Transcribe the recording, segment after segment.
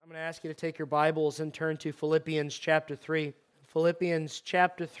I'm going to ask you to take your Bibles and turn to Philippians chapter 3. Philippians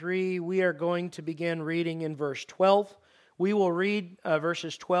chapter 3, we are going to begin reading in verse 12. We will read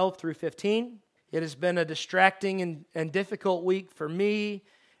verses 12 through 15. It has been a distracting and difficult week for me.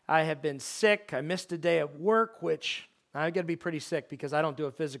 I have been sick. I missed a day of work, which I got to be pretty sick because I don't do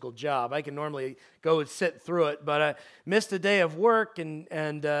a physical job. I can normally go and sit through it, but I missed a day of work, and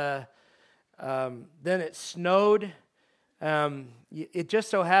then it snowed. It just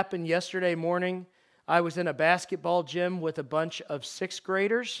so happened yesterday morning, I was in a basketball gym with a bunch of sixth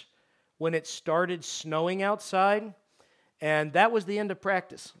graders when it started snowing outside, and that was the end of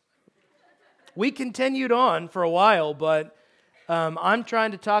practice. We continued on for a while, but I'm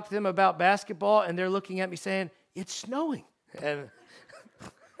trying to talk to them about basketball, and they're looking at me saying, "It's snowing." And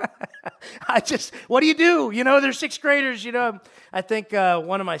what do you do? You know, they're sixth graders, I think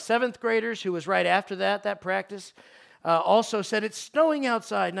one of my seventh graders, who was right after that practice, also said, "It's snowing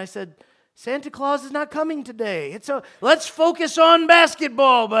outside." And I said, "Santa Claus is not coming today. Let's focus on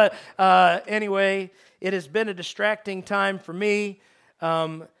basketball." But anyway, it has been a distracting time for me.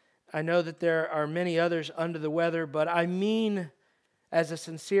 I know that there are many others under the weather, but I mean, as a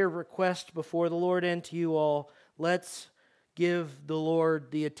sincere request before the Lord and to you all, let's give the Lord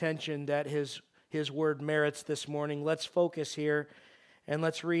the attention that His word merits this morning. Let's focus here. And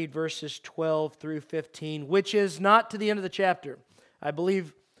let's read verses 12 through 15, which is not to the end of the chapter. I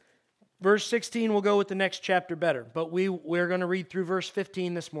believe verse 16 will go with the next chapter better, but we're going to read through verse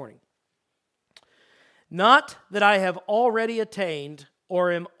 15 this morning. "Not that I have already attained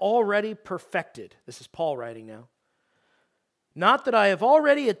or am already perfected." This is Paul writing now. "Not that I have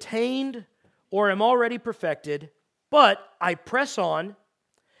already attained or am already perfected, but I press on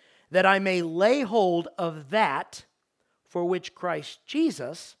that I may lay hold of that for which Christ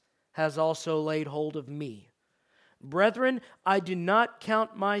Jesus has also laid hold of me. Brethren, I do not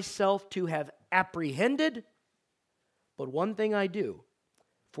count myself to have apprehended, but one thing I do,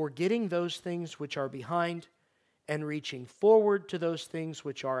 forgetting those things which are behind and reaching forward to those things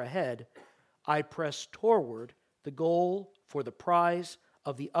which are ahead, I press toward the goal for the prize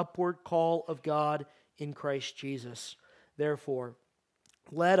of the upward call of God in Christ Jesus. Therefore,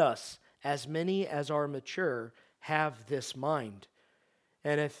 let us, as many as are mature, have this mind.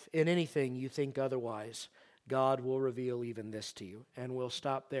 And if in anything you think otherwise, God will reveal even this to you." And we'll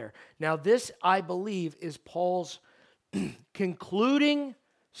stop there. Now this, I believe, is Paul's concluding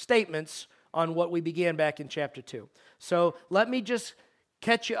statements on what we began back in chapter 2. So let me just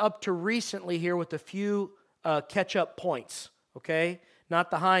catch you up to recently here with a few catch-up points, okay? Not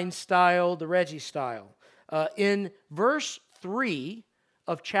the Heinz style, the Reggie style. In verse 3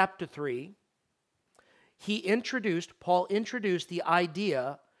 of chapter 3, Paul introduced the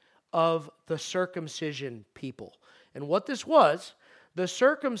idea of the circumcision people. And what this was, the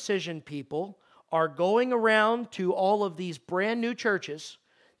circumcision people are going around to all of these brand new churches,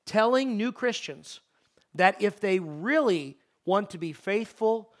 telling new Christians that if they really want to be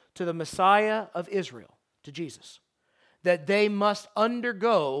faithful to the Messiah of Israel, to Jesus, that they must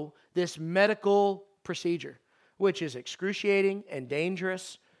undergo this medical procedure, which is excruciating and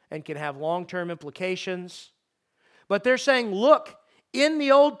dangerous and can have long-term implications. But they're saying, look, in the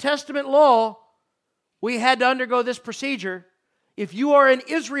Old Testament law, we had to undergo this procedure. If you are an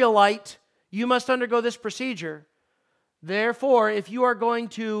Israelite, you must undergo this procedure. Therefore, if you are going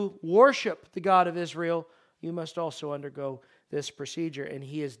to worship the God of Israel, you must also undergo this procedure. And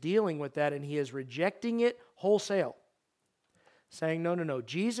he is dealing with that, and he is rejecting it wholesale, saying, no,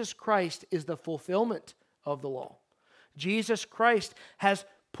 Jesus Christ is the fulfillment of the law. Jesus Christ has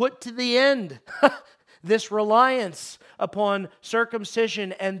put to the end this reliance upon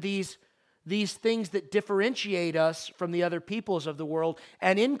circumcision and these things that differentiate us from the other peoples of the world.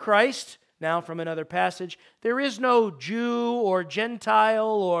 And in Christ, now from another passage, there is no Jew or Gentile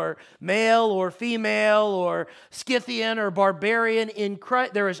or male or female or Scythian or barbarian. In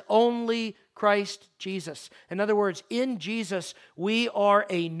Christ, there is only Christ Jesus. In other words, in Jesus, we are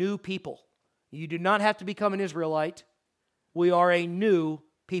a new people. You do not have to become an Israelite. We are a new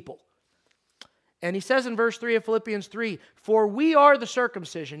people. And he says in verse 3 of Philippians 3, "For we are the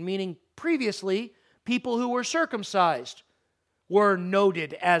circumcision," meaning previously, people who were circumcised were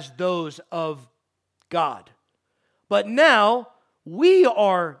noted as those of God. But now, we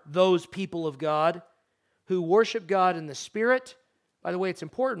are those people of God who worship God in the Spirit. By the way, it's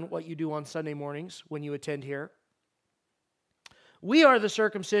important what you do on Sunday mornings when you attend here. We are the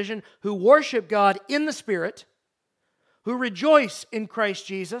circumcision who worship God in the Spirit, who rejoice in Christ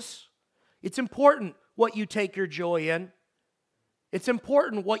Jesus. It's important what you take your joy in. It's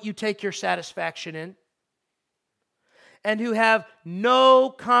important what you take your satisfaction in. and who have no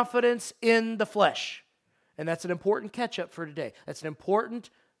confidence in the flesh. And that's an important catch-up for today. That's an important,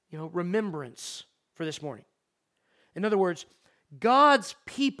 remembrance for this morning. In other words, God's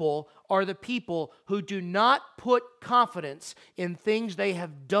people are the people who do not put confidence in things they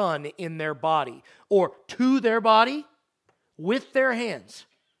have done in their body or to their body with their hands.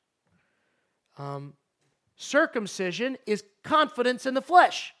 Circumcision is confidence in the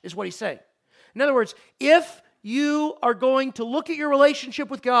flesh, is what he's saying. In other words, if you are going to look at your relationship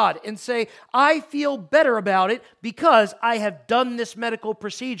with God and say, I feel better about it because I have done this medical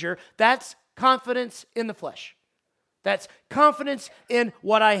procedure, that's confidence in the flesh. That's confidence in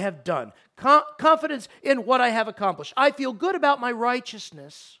what I have done. Confidence in what I have accomplished. I feel good about my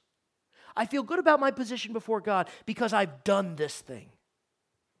righteousness. I feel good about my position before God because I've done this thing.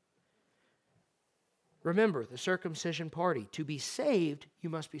 Remember, the circumcision party. To be saved, you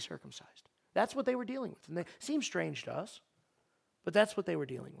must be circumcised. That's what they were dealing with. And it seems strange to us, but that's what they were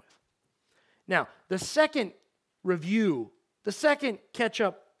dealing with. Now, the second review, the second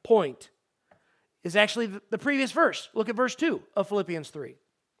catch-up point is actually the previous verse. Look at verse 2 of Philippians 3.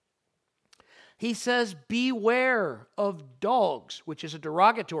 He says, beware of dogs, which is a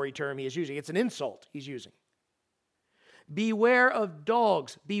derogatory term he is using. It's an insult he's using. Beware of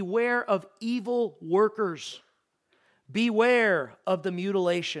dogs. Beware of evil workers. Beware of the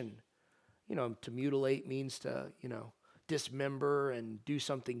mutilation. To mutilate means to, dismember and do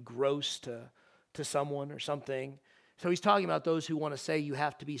something gross to someone or something. So he's talking about those who want to say you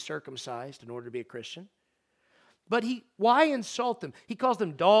have to be circumcised in order to be a Christian. But why insult them? He calls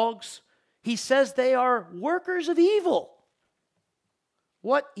them dogs. He says they are workers of evil.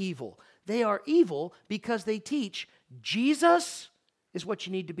 What evil? They are evil because they teach Jesus is what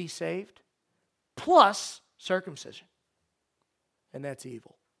you need to be saved, plus circumcision. And that's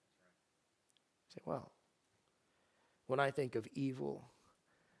evil. You say, well, when I think of evil,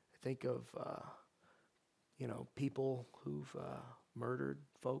 I think of people who've murdered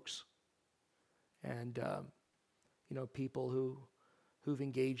folks, and people who've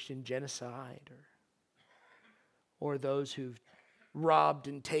engaged in genocide, or those who've robbed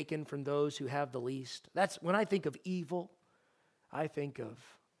and taken from those who have the least. That's when I think of evil, I think of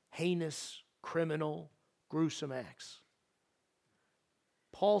heinous, criminal, gruesome acts.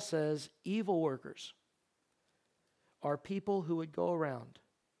 Paul says evil workers are people who would go around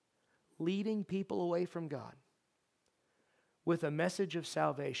leading people away from God with a message of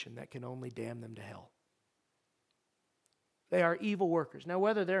salvation that can only damn them to hell. They are evil workers. Now,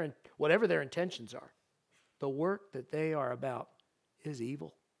 whatever their intentions are, the work that they are about is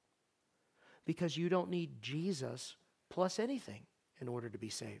evil. Because you don't need Jesus plus anything in order to be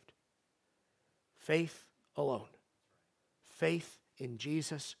saved. Faith alone. Faith in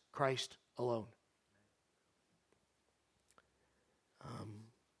Jesus Christ alone.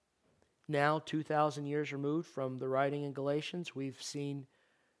 Now, 2,000 years removed from the writing in Galatians, we've seen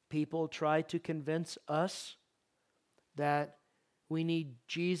people try to convince us that we need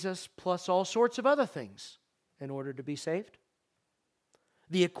Jesus plus all sorts of other things in order to be saved.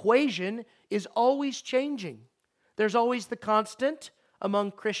 The equation is always changing. There's always the constant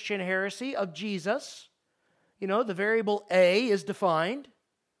among Christian heresy of Jesus. The variable A is defined.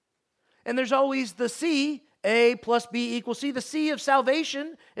 And there's always the C, A plus B equals C. The C of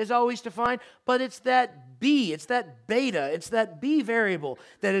salvation is always defined, but it's that B, it's that beta, it's that B variable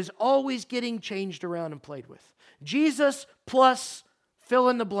that is always getting changed around and played with. Jesus plus fill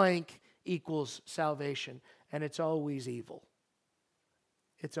in the blank equals salvation, and it's always evil.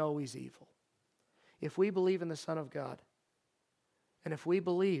 It's always evil. If we believe in the Son of God, and if we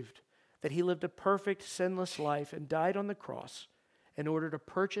believed that He lived a perfect, sinless life and died on the cross in order to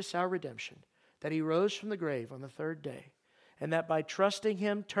purchase our redemption, that He rose from the grave on the third day, and that by trusting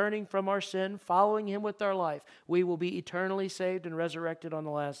Him, turning from our sin, following Him with our life, we will be eternally saved and resurrected on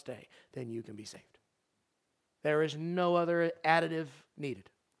the last day, then you can be saved. There is no other additive needed.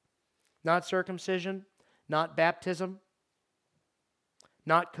 Not circumcision, not baptism,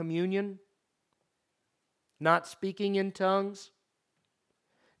 not communion, not speaking in tongues,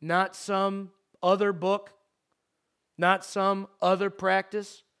 not some other book, not some other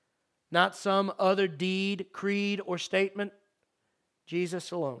practice, not some other deed, creed, or statement.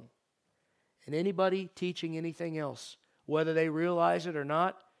 Jesus alone. And anybody teaching anything else, whether they realize it or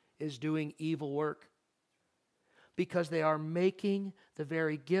not, is doing evil work. Because they are making the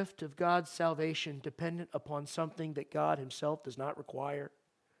very gift of God's salvation dependent upon something that God Himself does not require.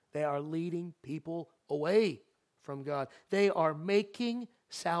 They are leading people away from God. They are making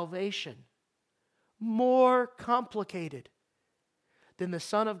salvation more complicated than the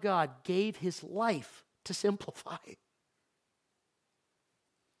Son of God gave His life to simplify.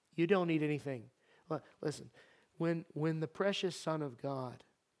 You don't need anything. Listen, when the precious Son of God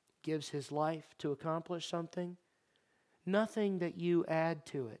gives His life to accomplish something, nothing that you add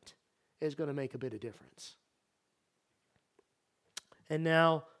to it is going to make a bit of difference. And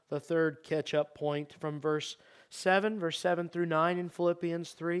now the third catch-up point from verse 7 through 9 in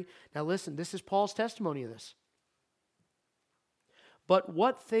Philippians 3. Now listen, this is Paul's testimony of this. But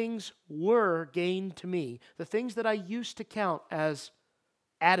what things were gained to me, the things that I used to count as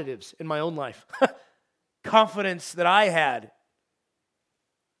additives in my own life, confidence that I had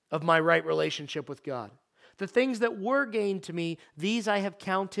of my right relationship with God. The things that were gained to me, these I have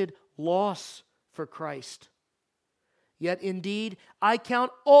counted loss for Christ. Yet indeed, I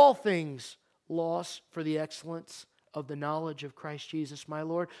count all things loss for the excellence of the knowledge of Christ Jesus my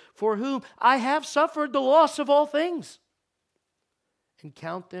Lord, for whom I have suffered the loss of all things, and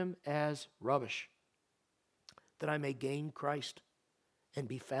count them as rubbish, that I may gain Christ and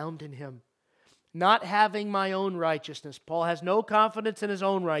be found in Him, not having my own righteousness. Paul has no confidence in his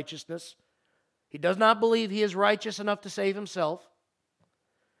own righteousness. He does not believe he is righteous enough to save himself.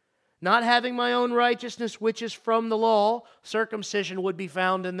 Not having my own righteousness, which is from the law, circumcision would be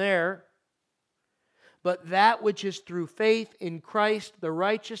found in there, but that which is through faith in Christ, the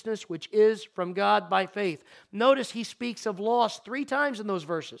righteousness which is from God by faith. Notice he speaks of loss 3 times in those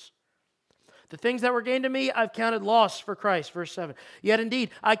verses. The things that were gained to me, I've counted loss for Christ, verse 7. Yet indeed,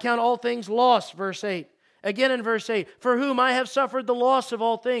 I count all things loss, verse 8. Again in verse 8, for whom I have suffered the loss of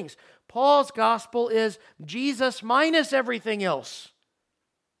all things. Paul's gospel is Jesus minus everything else.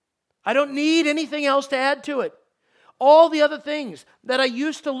 I don't need anything else to add to it. All the other things that I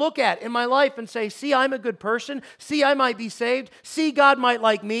used to look at in my life and say, see, I'm a good person. See, I might be saved. See, God might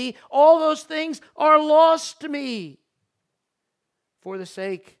like me. All those things are lost to me for the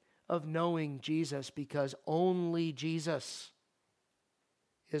sake of knowing Jesus, because only Jesus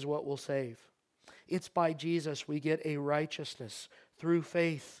is what will save. It's by Jesus we get a righteousness through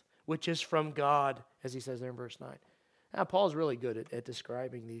faith, which is from God, as he says there in verse 9. Now, Paul's really good at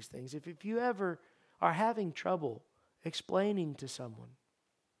describing these things. If you ever are having trouble explaining to someone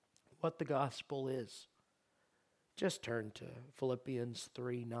what the gospel is, just turn to Philippians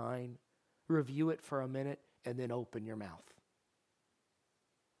 3:9, review it for a minute, and then open your mouth.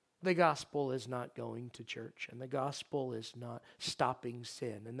 The gospel is not going to church, and the gospel is not stopping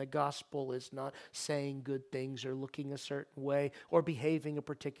sin, and the gospel is not saying good things or looking a certain way or behaving a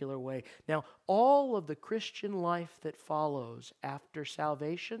particular way. Now, all of the Christian life that follows after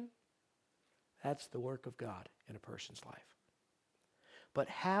salvation, that's the work of God in a person's life. But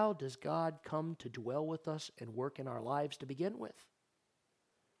how does God come to dwell with us and work in our lives to begin with?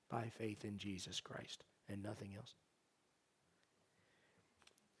 By faith in Jesus Christ and nothing else.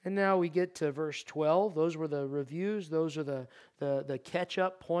 And now we get to verse 12. Those were the reviews. Those are the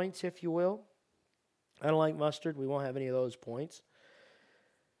catch-up points, if you will. I don't like mustard. We won't have any of those points.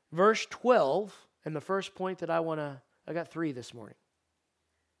 Verse 12, and the first point that I got 3 this morning.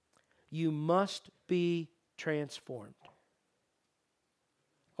 You must be transformed.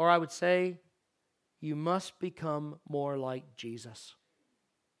 Or I would say, you must become more like Jesus.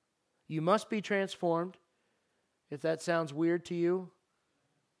 You must be transformed. If that sounds weird to you,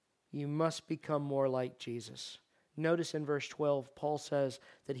 you must become more like Jesus. Notice in verse 12, Paul says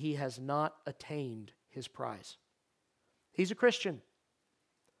that he has not attained his prize. He's a Christian,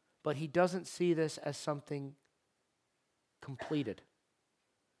 but he doesn't see this as something completed.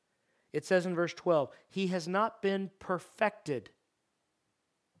 It says in verse 12, he has not been perfected.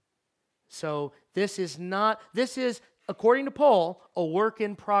 So this is, according to Paul, a work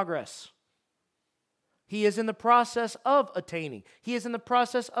in progress. He is in the process of attaining. He is in the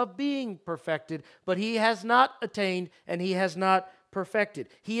process of being perfected, but he has not attained and he has not perfected.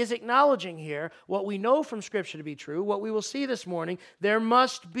 He is acknowledging here what we know from Scripture to be true, what we will see this morning. There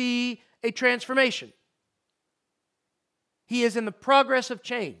must be a transformation. He is in the progress of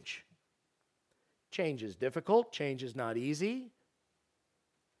change. Change is difficult. Change is not easy.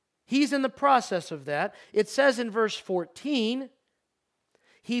 He's in the process of that. It says in verse 14,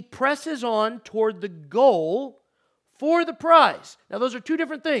 he presses on toward the goal for the prize. Now, those are 2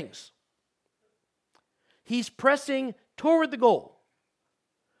 different things. He's pressing toward the goal.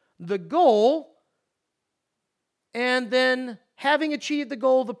 The goal, and then having achieved the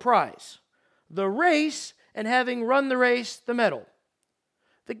goal, the prize. The race, and having run the race, the medal.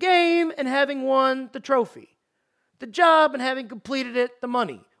 The game, and having won the trophy. The job, and having completed it, the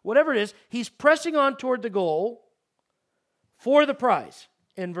money. Whatever it is, he's pressing on toward the goal for the prize.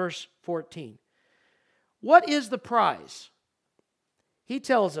 In verse 14. What is the prize? He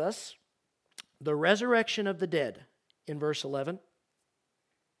tells us the resurrection of the dead in verse 11.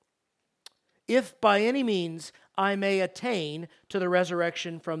 if by any means I may attain to the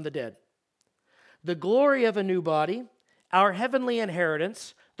resurrection from the dead. The glory of a new body, our heavenly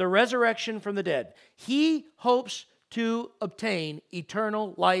inheritance, the resurrection from the dead. He hopes to obtain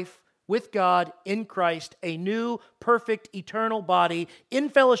eternal life with God in Christ, a new, perfect, eternal body in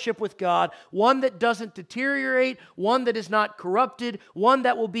fellowship with God, one that doesn't deteriorate, one that is not corrupted, one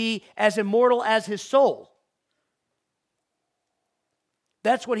that will be as immortal as his soul.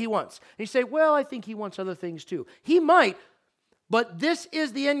 That's what he wants. And you say, well, I think he wants other things too. He might, but this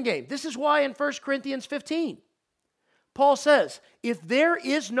is the end game. This is why in 1 Corinthians 15, Paul says, if there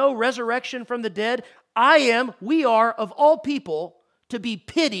is no resurrection from the dead, we are of all people to be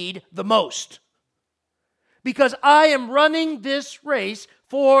pitied the most. Because I am running this race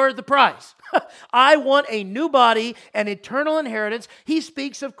for the prize. I want a new body, an eternal inheritance. He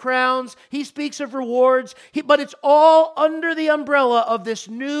speaks of crowns. He speaks of rewards. But it's all under the umbrella of this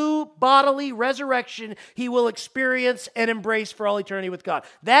new bodily resurrection he will experience and embrace for all eternity with God.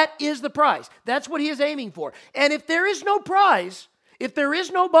 That is the prize. That's what he is aiming for. And if there is no prize, if there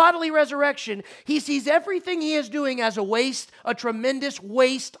is no bodily resurrection, he sees everything he is doing as a waste, a tremendous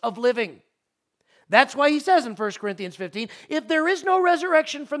waste of living. That's why he says in 1 Corinthians 15, if there is no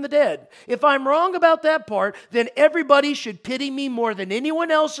resurrection from the dead, if I'm wrong about that part, then everybody should pity me more than anyone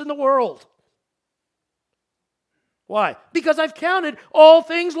else in the world. Why? Because I've counted all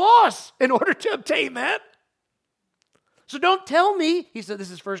things lost in order to obtain that. So don't tell me, he said,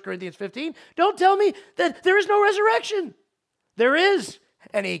 this is 1 Corinthians 15, don't tell me that there is no resurrection. There is.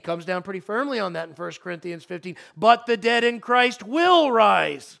 And he comes down pretty firmly on that in 1 Corinthians 15. But the dead in Christ will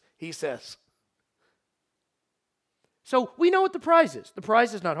rise, he says. So we know what the prize is. The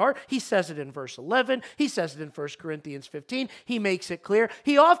prize is not hard. He says it in verse 11. He says it in 1 Corinthians 15. He makes it clear.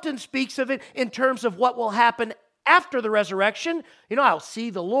 He often speaks of it in terms of what will happen after the resurrection. I'll see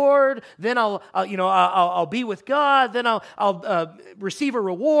the Lord, then I'll be with God, then I'll receive a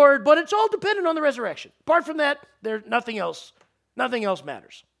reward, but it's all dependent on the resurrection. Apart from that, there's nothing else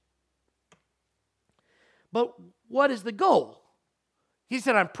matters. But what is the goal? He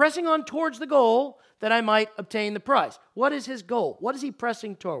said, I'm pressing on towards the goal that I might obtain the prize. What is his goal? What is he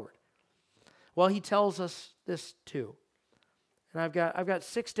pressing toward? Well, he tells us this too. And I've got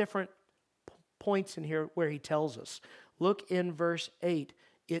 6 different points in here where he tells us. Look in verse 8.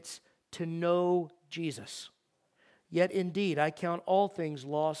 It's to know Jesus. Yet indeed, I count all things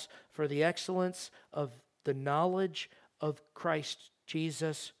lost for the excellence of the knowledge of Christ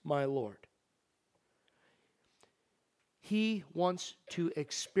Jesus my Lord. He wants to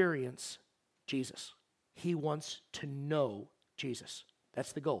experience Jesus. He wants to know Jesus.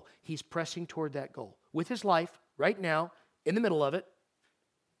 That's the goal. He's pressing toward that goal. With his life, right now, in the middle of it,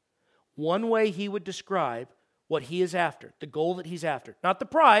 one way he would describe what he is after, the goal that he's after. Not the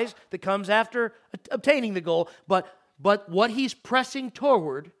prize that comes after obtaining the goal, but what he's pressing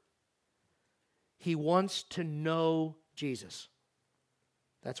toward, he wants to know Jesus.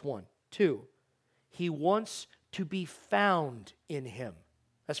 That's 1. 2, he wants to be found in him.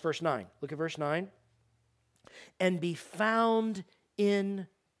 That's verse 9. Look at verse 9. And be found in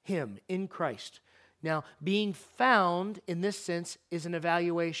him, in Christ. Now, being found in this sense is an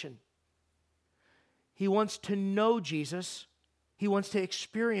evaluation. He wants to know Jesus. He wants to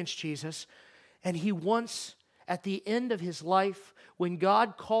experience Jesus. And he wants, at the end of his life, when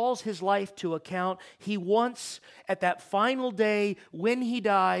God calls his life to account, he wants, at that final day when he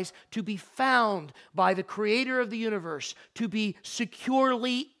dies, to be found by the Creator of the universe, to be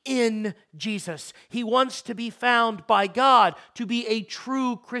securely in Jesus. He wants to be found by God, to be a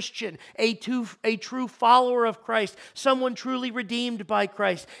true Christian, a true follower of Christ, someone truly redeemed by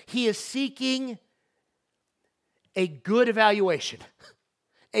Christ. He is seeking a good evaluation,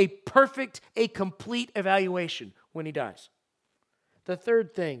 a perfect, a complete evaluation when he dies. The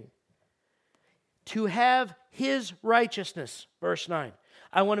third thing, to have his righteousness, verse 9.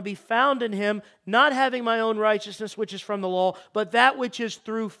 I want to be found in him, not having my own righteousness, which is from the law, but that which is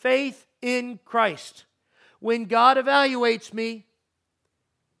through faith in Christ. When God evaluates me,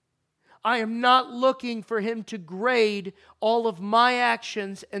 I am not looking for him to grade all of my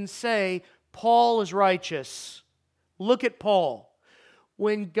actions and say, Paul is righteous. Look at Paul.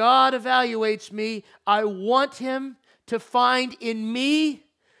 When God evaluates me, I want him to find in me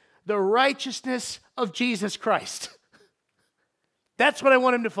the righteousness of Jesus Christ. That's what I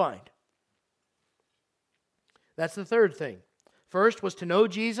want him to find. That's the third thing. First was to know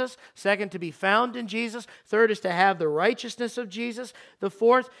Jesus. Second, to be found in Jesus. Third is to have the righteousness of Jesus. The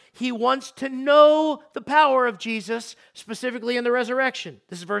fourth, he wants to know the power of Jesus, specifically in the resurrection.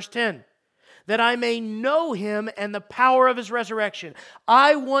 This is verse 10. that I may know him and the power of his resurrection.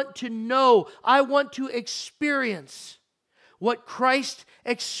 I want to know, I want to experience what Christ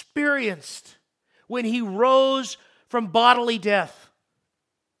experienced when he rose from bodily death.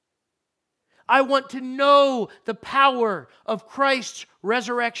 I want to know the power of Christ's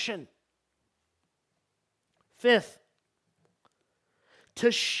resurrection. Fifth,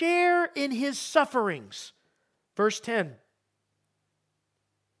 to share in his sufferings. Verse 10.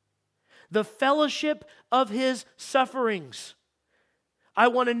 The fellowship of his sufferings. I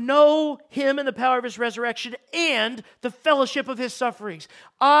want to know him and the power of his resurrection and the fellowship of his sufferings.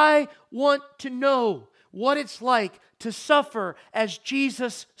 I want to know what it's like to suffer as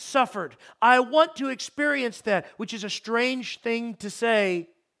Jesus suffered. I want to experience that, which is a strange thing to say,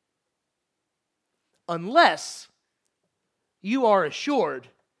 unless you are assured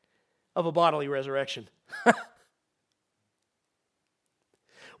of a bodily resurrection.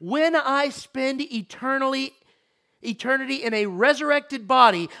 When I spend eternity in a resurrected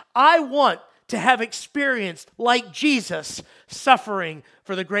body, I want to have experienced, like Jesus, suffering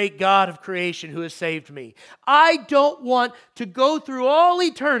for the great God of creation who has saved me. I don't want to go through all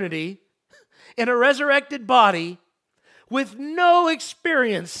eternity in a resurrected body with no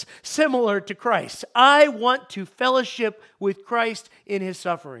experience similar to Christ. I want to fellowship with Christ in his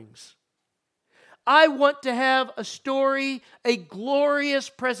sufferings. I want to have a story, a glorious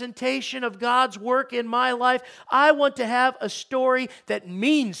presentation of God's work in my life. I want to have a story that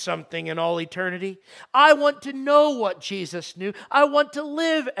means something in all eternity. I want to know what Jesus knew. I want to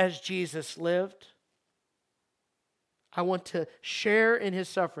live as Jesus lived. I want to share in his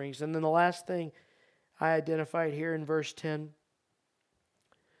sufferings. And then the last thing I identified here in verse 10,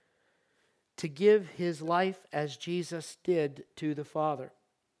 to give his life as Jesus did to the Father.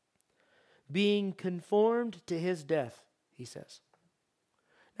 Being conformed to his death, he says.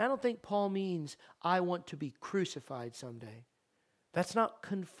 I don't think Paul means, I want to be crucified someday. That's not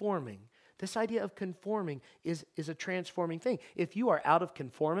conforming. This idea of conforming is a transforming thing. If you are out of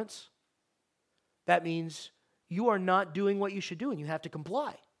conformance, that means you are not doing what you should do and you have to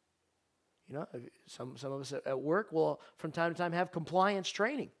comply. You know, some of us at work will from time to time have compliance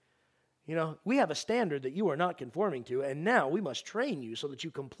training. You know, we have a standard that you are not conforming to, and now we must train you so that you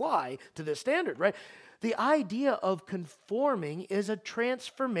comply to this standard, right? The idea of conforming is a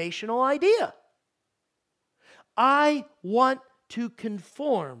transformational idea. I want to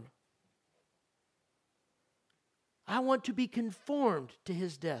conform. I want to be conformed to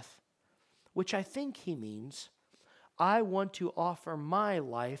his death, which I think he means I want to offer my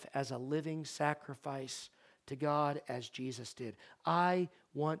life as a living sacrifice to God as Jesus did. I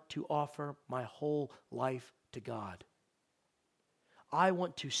want to offer my whole life to God. I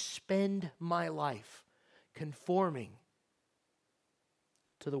want to spend my life conforming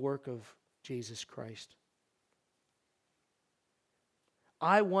to the work of Jesus Christ.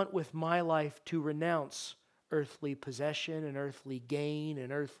 I want with my life to renounce earthly possession and earthly gain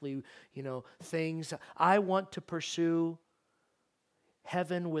and earthly, things. I want to pursue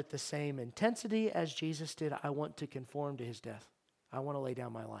heaven with the same intensity as Jesus did. I want to conform to his death. I want to lay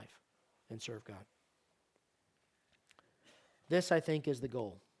down my life and serve God. This, I think, is the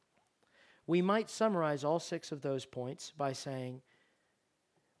goal. We might summarize all 6 of those points by saying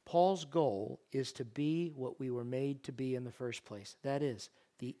Paul's goal is to be what we were made to be in the first place. That is,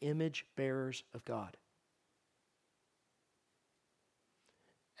 the image bearers of God.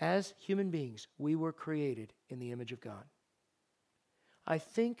 As human beings, we were created in the image of God. I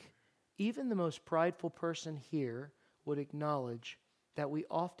think even the most prideful person here would acknowledge that we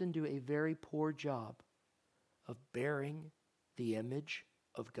often do a very poor job of bearing the image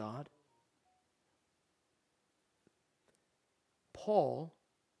of God. Paul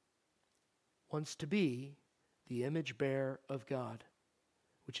wants to be the image bearer of God,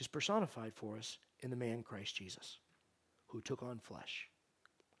 which is personified for us in the man Christ Jesus, who took on flesh.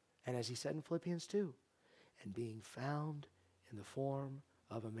 And as he said in Philippians 2, and being found in the form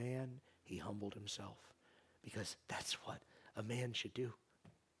of a man, he humbled himself. Because that's what a man should do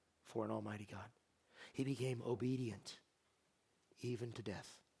for an almighty God. He became obedient even to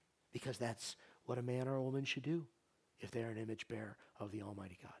death. Because that's what a man or a woman should do if they're an image bearer of the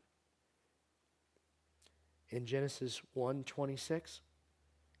almighty God. In Genesis 1:26,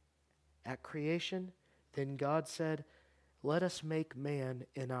 at creation, then God said, let us make man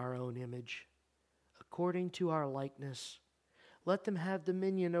in our own image, according to our likeness. Let them have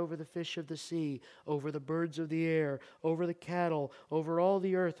dominion over the fish of the sea, over the birds of the air, over the cattle, over all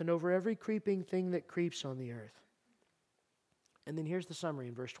the earth, and over every creeping thing that creeps on the earth. And then here's the summary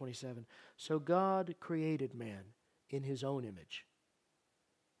in verse 27. So God created man in his own image.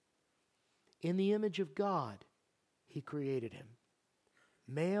 In the image of God, He created him.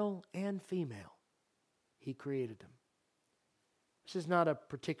 Male and female, He created them. This is not a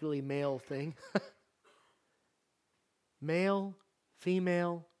particularly male thing. Male,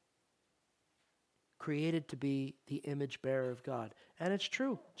 female, created to be the image bearer of God. And it's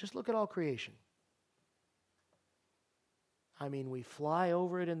true. Just look at all creation. I mean, we fly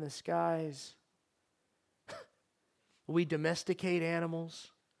over it in the skies. We domesticate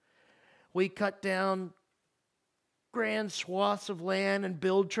animals. We cut down grand swaths of land and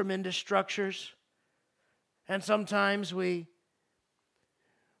build tremendous structures. And sometimes we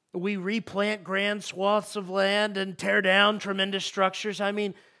replant grand swaths of land and tear down tremendous structures. I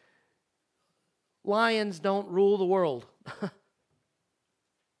mean, lions don't rule the world.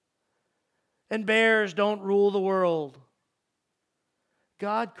 And bears don't rule the world.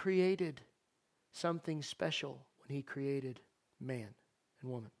 God created something special when He created man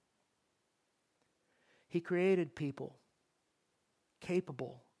and woman. He created people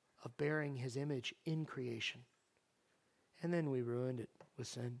capable of bearing His image in creation. And then we ruined it with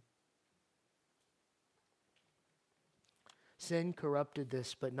sin. Sin corrupted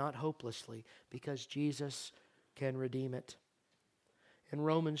this, but not hopelessly, because Jesus can redeem it. In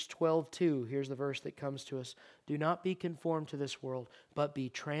Romans 12:2, here's the verse that comes to us. Do not be conformed to this world, but be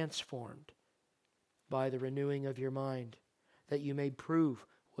transformed by the renewing of your mind, that you may prove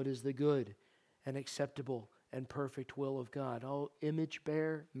what is the good and acceptable and perfect will of God. Oh, image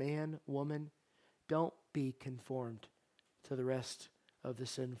bearer, man, woman, don't be conformed to the rest of the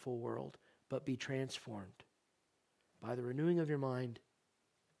sinful world, but be transformed by the renewing of your mind,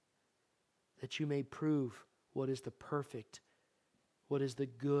 that you may prove what is the perfect, what is the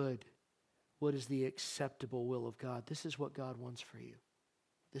good, what is the acceptable will of God. This is what God wants for you.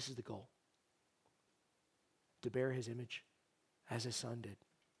 This is the goal. To bear His image as His Son did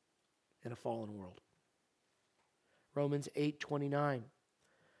in a fallen world. Romans 8:29.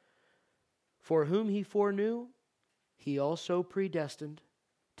 For whom He foreknew, He also predestined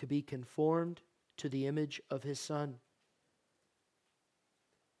to be conformed to the image of His Son.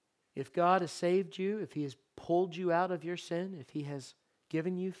 If God has saved you, if He has pulled you out of your sin, if He has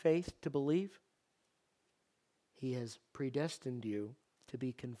given you faith to believe, He has predestined you to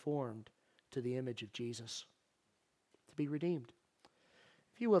be conformed to the image of Jesus, to be redeemed.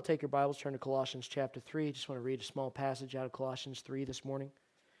 If you will, take your Bibles, turn to Colossians chapter 3. I just want to read a small passage out of Colossians 3 this morning.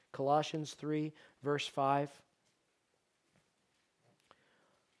 Colossians 3, verse 5.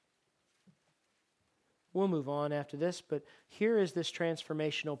 We'll move on after this, but here is this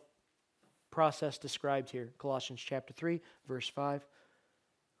transformational process described here. Colossians chapter 3, verse 5.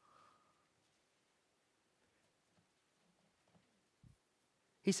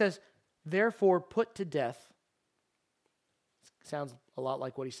 He says, therefore put to death. Sounds a lot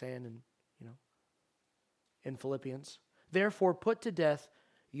like what he's saying in Philippians. Therefore put to death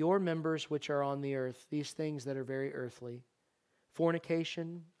your members which are on the earth, these things that are very earthly: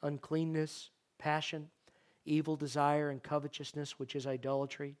 fornication, uncleanness, passion, evil desire, and covetousness, which is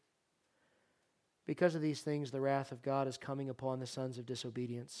idolatry. Because of these things, the wrath of God is coming upon the sons of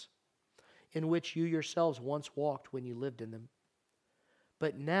disobedience, in which you yourselves once walked when you lived in them.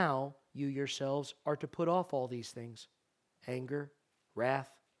 But now you yourselves are to put off all these things: anger,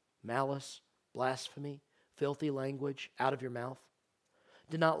 wrath, malice, blasphemy, filthy language out of your mouth.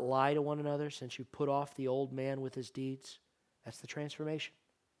 Do not lie to one another, since you put off the old man with his deeds. That's the transformation.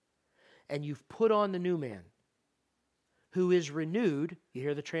 And you've put on the new man, who is renewed, you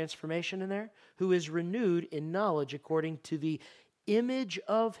hear the transformation in there? Who is renewed in knowledge according to the image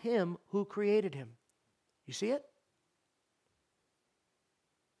of Him who created him. You see it?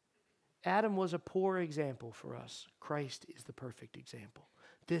 Adam was a poor example for us. Christ is the perfect example.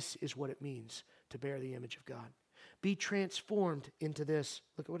 This is what it means to bear the image of God. Be transformed into this.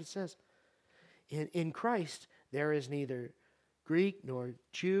 Look at what it says. In Christ, there is neither Greek nor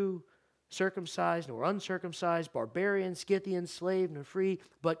Jew, circumcised nor uncircumcised, barbarian, Scythian, slave nor free,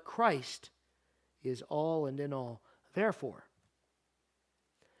 but Christ is all and in all. Therefore,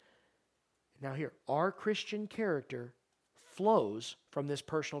 now here, our Christian character flows from this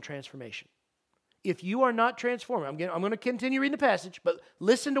personal transformation. If you are not transformed, I'm going to continue reading the passage, but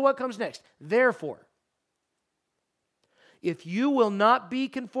listen to what comes next. Therefore, if you will not be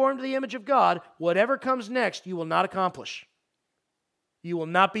conformed to the image of God, whatever comes next, you will not accomplish. You will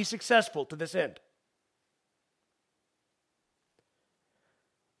not be successful to this end.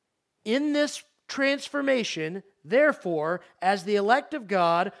 In this transformation, therefore, as the elect of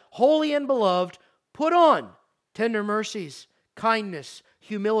God, holy and beloved, put on tender mercies, kindness,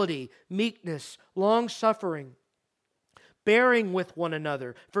 humility, meekness, long-suffering, bearing with one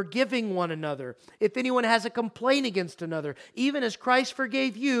another, forgiving one another. If anyone has a complaint against another, even as Christ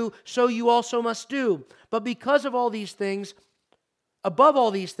forgave you, so you also must do. But because of all these things, above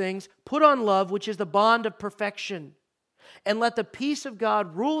all these things, put on love, which is the bond of perfection. And let the peace of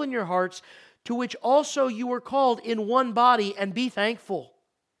God rule in your hearts, to which also you were called in one body, and be thankful.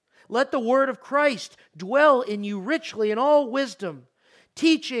 Let the word of Christ dwell in you richly in all wisdom,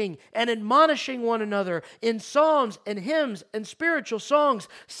 teaching and admonishing one another in psalms and hymns and spiritual songs,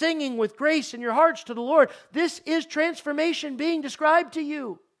 singing with grace in your hearts to the Lord. This is transformation being described to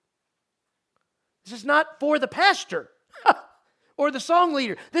you. This is not for the pastor or the song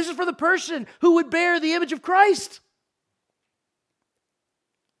leader. This is for the person who would bear the image of Christ.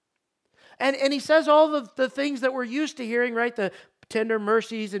 And he says all of the things that we're used to hearing, right? The tender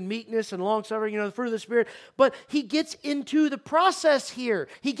mercies and meekness and long-suffering, the fruit of the Spirit. But he gets into the process here.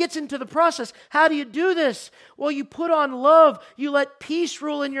 He gets into the process. How do you do this? Well, you put on love. You let peace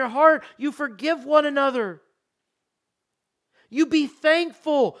rule in your heart. You forgive one another. You be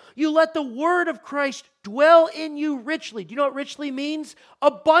thankful. You let the word of Christ dwell in you richly. Do you know what richly means?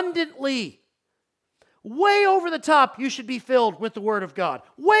 Abundantly. Way over the top, you should be filled with the word of God.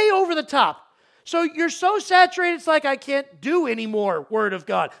 Way over the top. So you're so saturated, it's like I can't do any more word of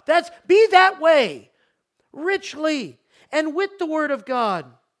God. Be that way. Richly. And with the word of God.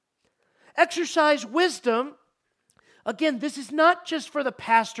 Exercise wisdom. Again, this is not just for the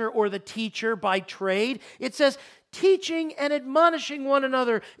pastor or the teacher by trade. It says, teaching and admonishing one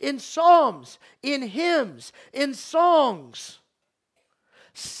another in psalms, in hymns, in songs.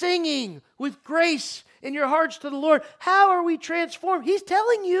 Singing with grace in your hearts to the Lord. How are we transformed? He's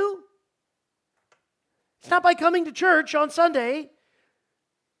telling you. It's not by coming to church on Sunday.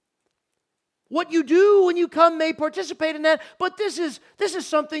 What you do when you come may participate in that, but this is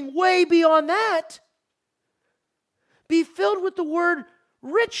something way beyond that. Be filled with the word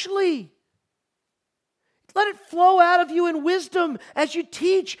richly. Let it flow out of you in wisdom as you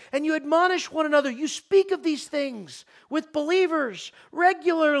teach and you admonish one another. You speak of these things with believers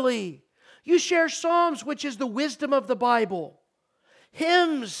regularly. You share psalms, which is the wisdom of the Bible.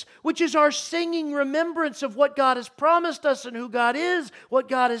 Hymns, which is our singing remembrance of what God has promised us and who God is, what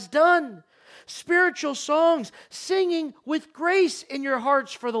God has done. Spiritual songs, singing with grace in your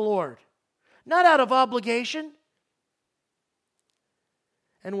hearts for the Lord. Not out of obligation.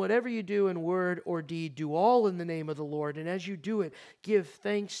 And whatever you do in word or deed, do all in the name of the Lord. And as you do it, give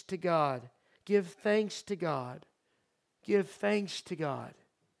thanks to God. Give thanks to God. Give thanks to God.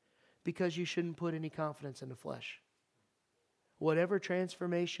 Because you shouldn't put any confidence in the flesh. Whatever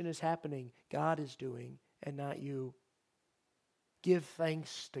transformation is happening, God is doing and not you. Give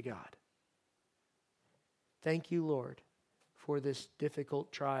thanks to God. Thank you, Lord, for this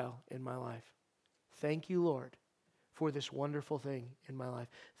difficult trial in my life. Thank you, Lord, for this wonderful thing in my life.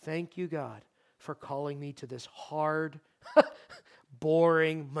 Thank you, God, for calling me to this hard,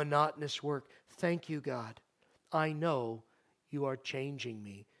 boring, monotonous work. Thank you, God. I know you are changing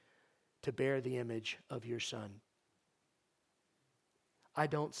me to bear the image of your Son. I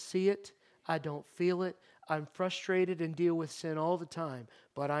don't see it. I don't feel it. I'm frustrated and deal with sin all the time.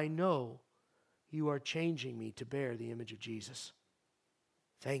 But I know you are changing me to bear the image of Jesus.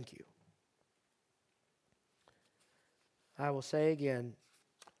 Thank you. I will say again,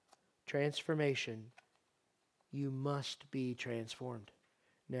 transformation. You must be transformed.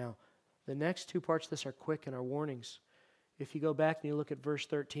 Now, the next two parts of this are quick and are warnings. If you go back and you look at verse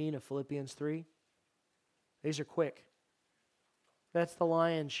 13 of Philippians 3, these are quick. That's the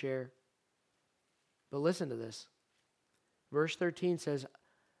lion's share. But listen to this. Verse 13 says,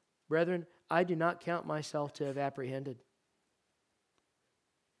 brethren, I do not count myself to have apprehended.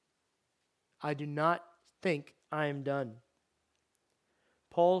 I do not think I am done.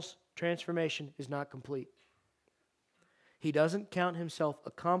 Paul's transformation is not complete. He doesn't count himself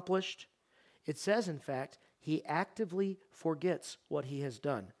accomplished. It says, in fact, he actively forgets what he has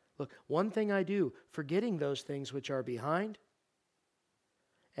done. Look, one thing I do, forgetting those things which are behind,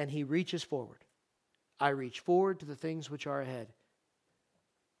 and he reaches forward. I reach forward to the things which are ahead.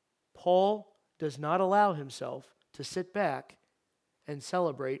 Paul does not allow himself to sit back and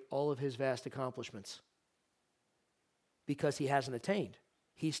celebrate all of his vast accomplishments because he hasn't attained.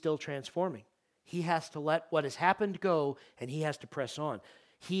 He's still transforming. He has to let what has happened go, and he has to press on.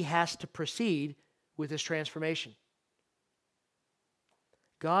 He has to proceed with his transformation.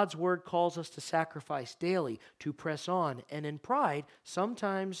 God's word calls us to sacrifice daily, to press on. And in pride,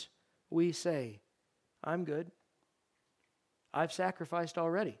 sometimes we say, I'm good. I've sacrificed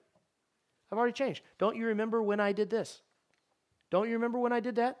already. I've already changed. Don't you remember when I did this? Don't you remember when I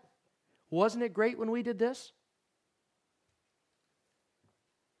did that? Wasn't it great when we did this?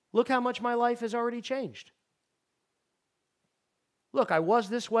 Look how much my life has already changed. Look, I was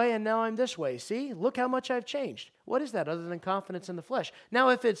this way and now I'm this way. See, look how much I've changed. What is that other than confidence in the flesh? Now,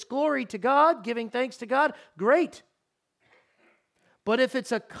 if it's glory to God, giving thanks to God, great. But if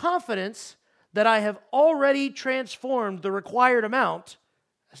it's a confidence that I have already transformed the required amount,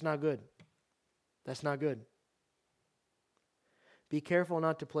 that's not good. That's not good. Be careful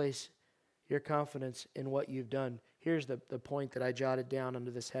not to place your confidence in what you've done. Here's the point that I jotted down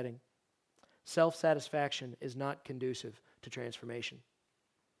under this heading. Self-satisfaction is not conducive to transformation.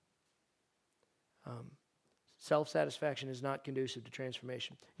 Self-satisfaction is not conducive to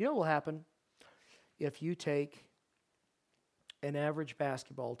transformation. You know what will happen if you take an average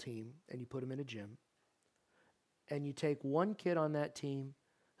basketball team and you put them in a gym, and you take one kid on that team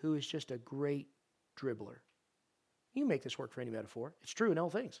who is just a great dribbler. You can make this work for any metaphor. It's true in all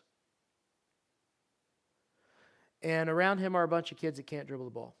things. And around him are a bunch of kids that can't dribble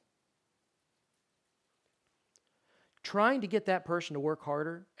the ball. Trying to get that person to work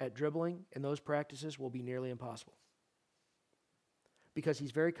harder at dribbling in those practices will be nearly impossible. Because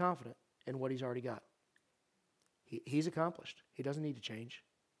he's very confident in what he's already got. He's accomplished. He doesn't need to change.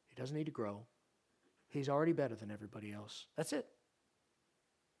 He doesn't need to grow. He's already better than everybody else. That's it.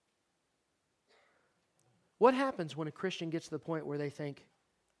 What happens when a Christian gets to the point where they think,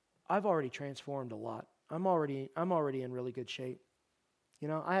 I've already transformed a lot. I'm already in really good shape. You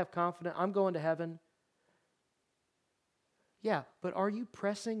know, I have confidence. I'm going to heaven. Yeah, but are you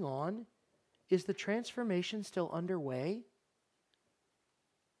pressing on? Is the transformation still underway?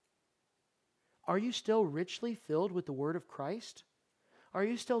 Are you still richly filled with the Word of Christ? Are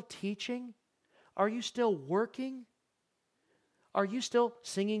you still teaching? Are you still working? Are you still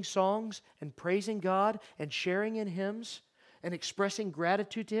singing songs and praising God and sharing in hymns and expressing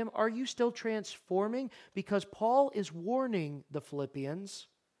gratitude to Him? Are you still transforming? Because Paul is warning the Philippians,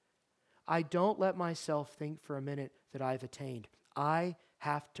 I don't let myself think for a minute that I've attained. I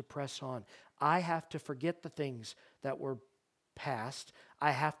have to press on. I have to forget the things that were past.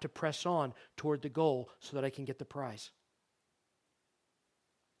 I have to press on toward the goal so that I can get the prize.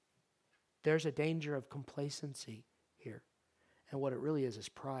 There's a danger of complacency here. And what it really is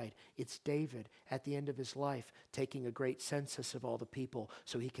pride. It's David at the end of his life taking a great census of all the people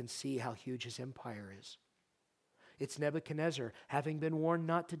so he can see how huge his empire is. It's Nebuchadnezzar, having been warned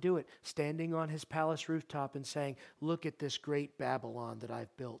not to do it, standing on his palace rooftop and saying, look at this great Babylon that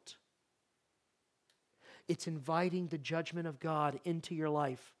I've built. It's inviting the judgment of God into your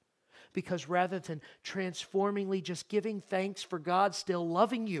life. Because rather than transformingly just giving thanks for God still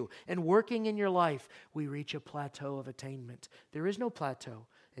loving you and working in your life, we reach a plateau of attainment. There is no plateau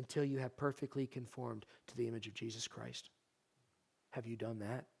until you have perfectly conformed to the image of Jesus Christ. Have you done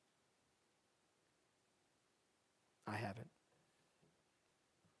that? I haven't.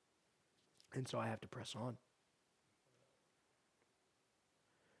 And so I have to press on.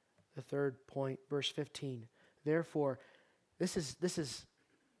 The third point, verse 15. Therefore, this is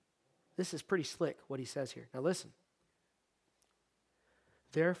pretty slick what he says here. Now listen.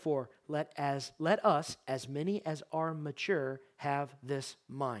 Therefore, let us, as many as are mature, have this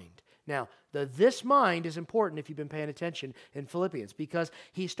mind. Now, this mind is important if you've been paying attention in Philippians, because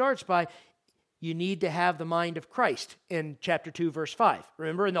he starts by, you need to have the mind of Christ in chapter 2, verse 5.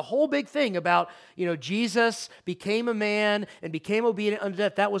 Remember, and the whole big thing about, Jesus became a man and became obedient unto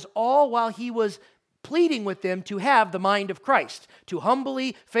death, that was all while he was pleading with them to have the mind of Christ, to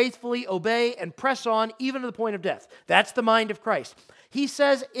humbly, faithfully obey and press on even to the point of death. That's the mind of Christ. He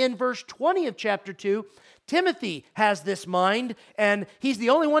says in verse 20 of chapter 2, Timothy has this mind, and he's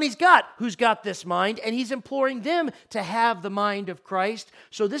the only one he's got who's got this mind, and he's imploring them to have the mind of Christ.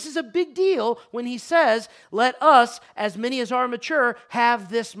 So this is a big deal when he says, let us, as many as are mature,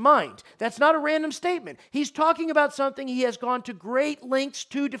 have this mind. That's not a random statement. He's talking about something he has gone to great lengths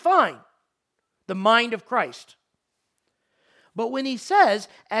to define. The mind of Christ. But when he says,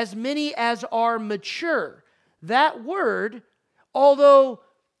 as many as are mature, that word, although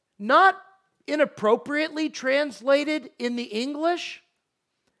not inappropriately translated in the English,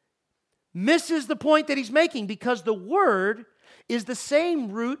 misses the point that he's making, because the word is the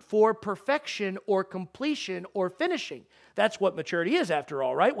same root for perfection or completion or finishing. That's what maturity is, after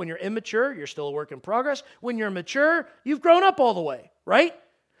all, right? When you're immature, you're still a work in progress. When you're mature, you've grown up all the way, right?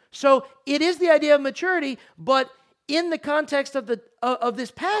 So it is the idea of maturity, but in the context of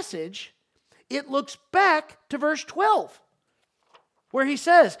this passage, it looks back to verse 12, where he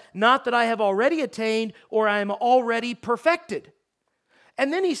says, not that I have already attained or I am already perfected.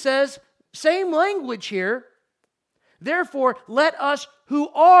 And then he says, same language here, Therefore, let us who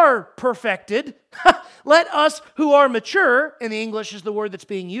are perfected, let us who are mature, in the English is the word that's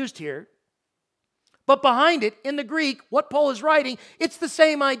being used here, but behind it, in the Greek, what Paul is writing, it's the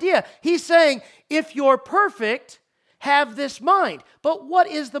same idea. He's saying, if you're perfect, have this mind. But what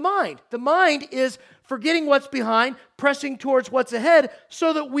is the mind? The mind is forgetting what's behind, pressing towards what's ahead,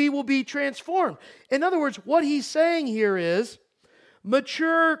 so that we will be transformed. In other words, what he's saying here is,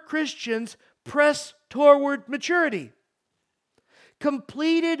 mature Christians press toward maturity.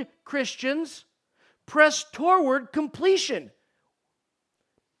 Completed Christians press toward completion.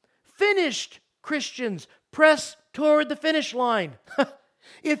 Finished Christians press toward the finish line.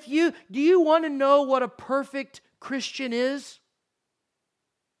 Do you want to know what a perfect Christian is?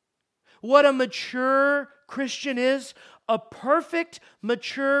 What a mature Christian is? A perfect,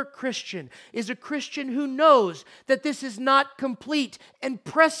 mature Christian is a Christian who knows that this is not complete and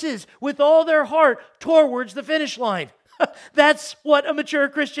presses with all their heart towards the finish line. That's what a mature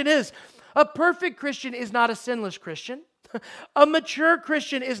Christian is. A perfect Christian is not a sinless Christian. A mature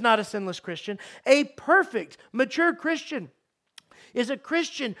Christian is not a sinless Christian. A perfect, mature Christian is a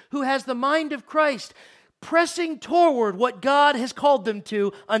Christian who has the mind of Christ, pressing toward what God has called them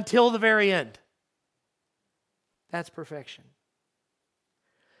to until the very end. That's perfection.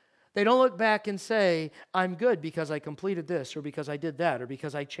 They don't look back and say, I'm good because I completed this, or because I did that, or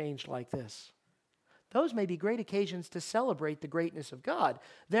because I changed like this. Those may be great occasions to celebrate the greatness of God.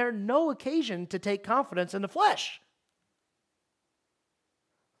 They're no occasion to take confidence in the flesh.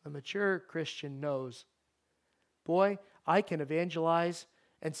 A mature Christian knows, boy, I can evangelize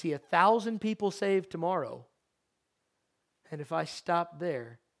and see 1,000 people saved tomorrow. And if I stop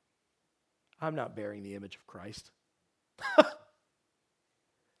there, I'm not bearing the image of Christ.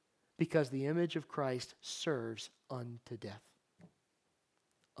 Because the image of Christ serves unto death.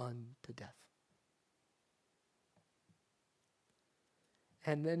 Unto death.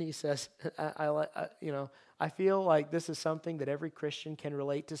 And then he says, I feel like this is something that every Christian can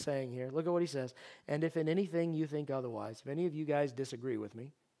relate to saying here. Look at what he says. And if in anything you think otherwise, if any of you guys disagree with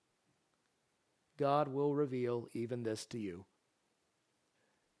me, God will reveal even this to you.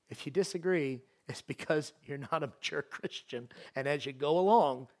 If you disagree, it's because you're not a mature Christian. And as you go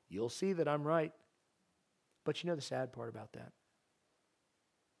along, you'll see that I'm right. But you know the sad part about that?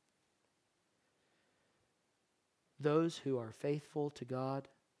 Those who are faithful to God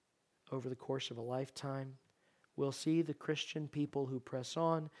over the course of a lifetime will see the Christian people who press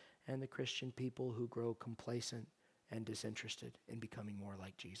on and the Christian people who grow complacent and disinterested in becoming more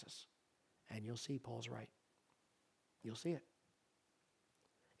like Jesus. And you'll see Paul's right. You'll see it.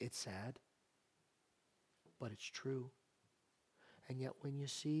 It's sad, but it's true. And yet when you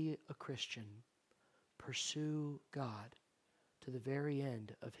see a Christian pursue God to the very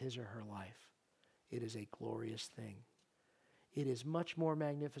end of his or her life, it is a glorious thing. It is much more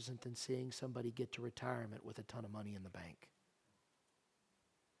magnificent than seeing somebody get to retirement with a ton of money in the bank.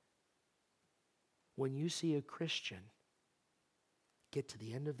 When you see a Christian get to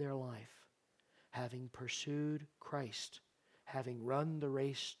the end of their life, having pursued Christ, having run the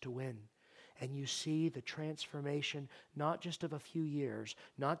race to win, and you see the transformation not just of a few years,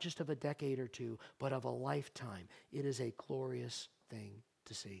 not just of a decade or two, but of a lifetime, it is a glorious thing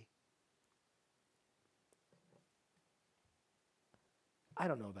to see. I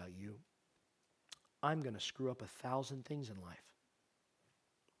don't know about you. I'm going to screw up 1,000 things in life.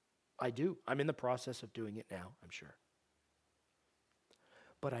 I do. I'm in the process of doing it now, I'm sure.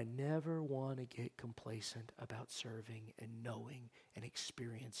 But I never want to get complacent about serving and knowing and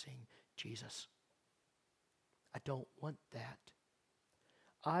experiencing Jesus. I don't want that.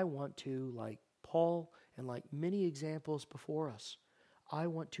 I want to, like Paul and like many examples before us, I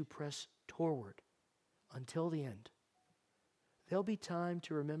want to press toward until the end. There'll be time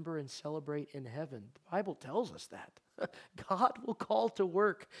to remember and celebrate in heaven. The Bible tells us that. God will call to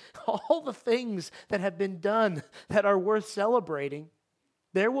work all the things that have been done that are worth celebrating.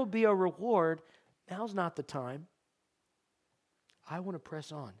 There will be a reward. Now's not the time. I want to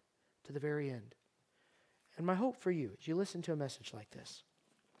press on to the very end. And my hope for you as you listen to a message like this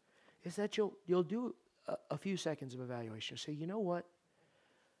is that you'll do a few seconds of evaluation. Say, you know what?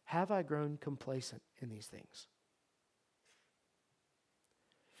 Have I grown complacent in these things?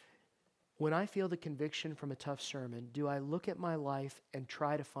 When I feel the conviction from a tough sermon, do I look at my life and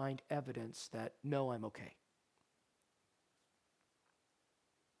try to find evidence that, no, I'm okay?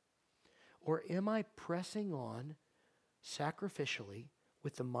 Or am I pressing on sacrificially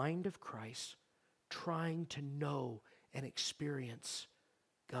with the mind of Christ, trying to know and experience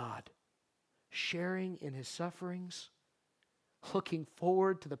God, sharing in his sufferings, looking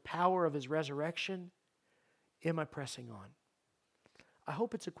forward to the power of his resurrection, am I pressing on? I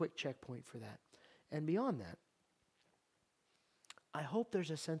hope it's a quick checkpoint for that. And beyond that, I hope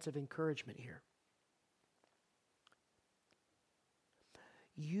there's a sense of encouragement here.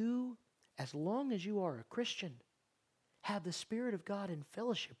 You, as long as you are a Christian, have the Spirit of God in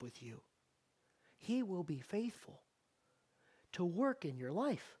fellowship with you. He will be faithful to work in your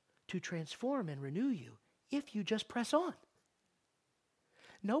life, to transform and renew you, if you just press on.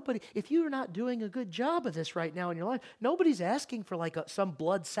 Nobody, if you're not doing a good job of this right now in your life, nobody's asking for some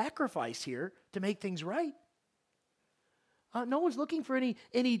blood sacrifice here to make things right. No one's looking for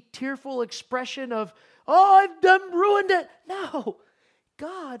any tearful expression of, oh, I've ruined it. No,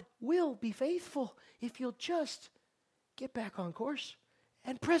 God will be faithful if you'll just get back on course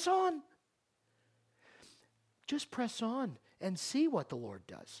and press on. Just press on and see what the Lord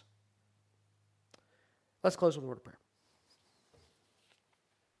does. Let's close with a word of prayer.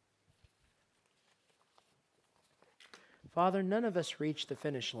 Father, none of us reach the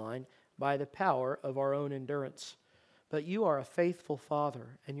finish line by the power of our own endurance, but you are a faithful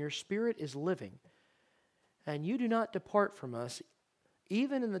Father, and your Spirit is living, and you do not depart from us,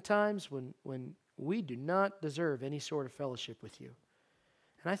 even in the times when we do not deserve any sort of fellowship with you.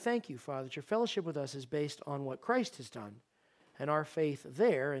 And I thank you, Father, that your fellowship with us is based on what Christ has done, and our faith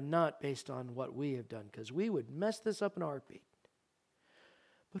there, and not based on what we have done, because we would mess this up in a heartbeat.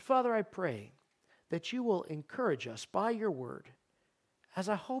 But Father, I pray that you will encourage us by your word, as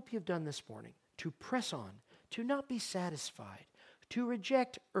I hope you've done this morning, to press on, to not be satisfied, to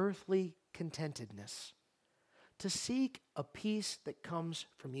reject earthly contentedness, to seek a peace that comes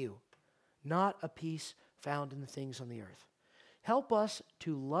from you, not a peace found in the things on the earth. Help us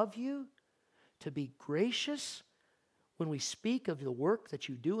to love you, to be gracious when we speak of the work that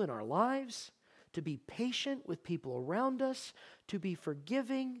you do in our lives, to be patient with people around us, to be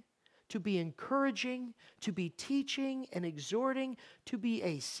forgiving, to be encouraging, to be teaching and exhorting, to be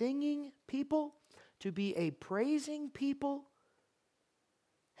a singing people, to be a praising people,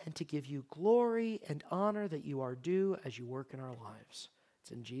 and to give you glory and honor that you are due as you work in our lives.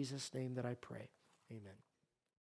 It's in Jesus' name that I pray. Amen.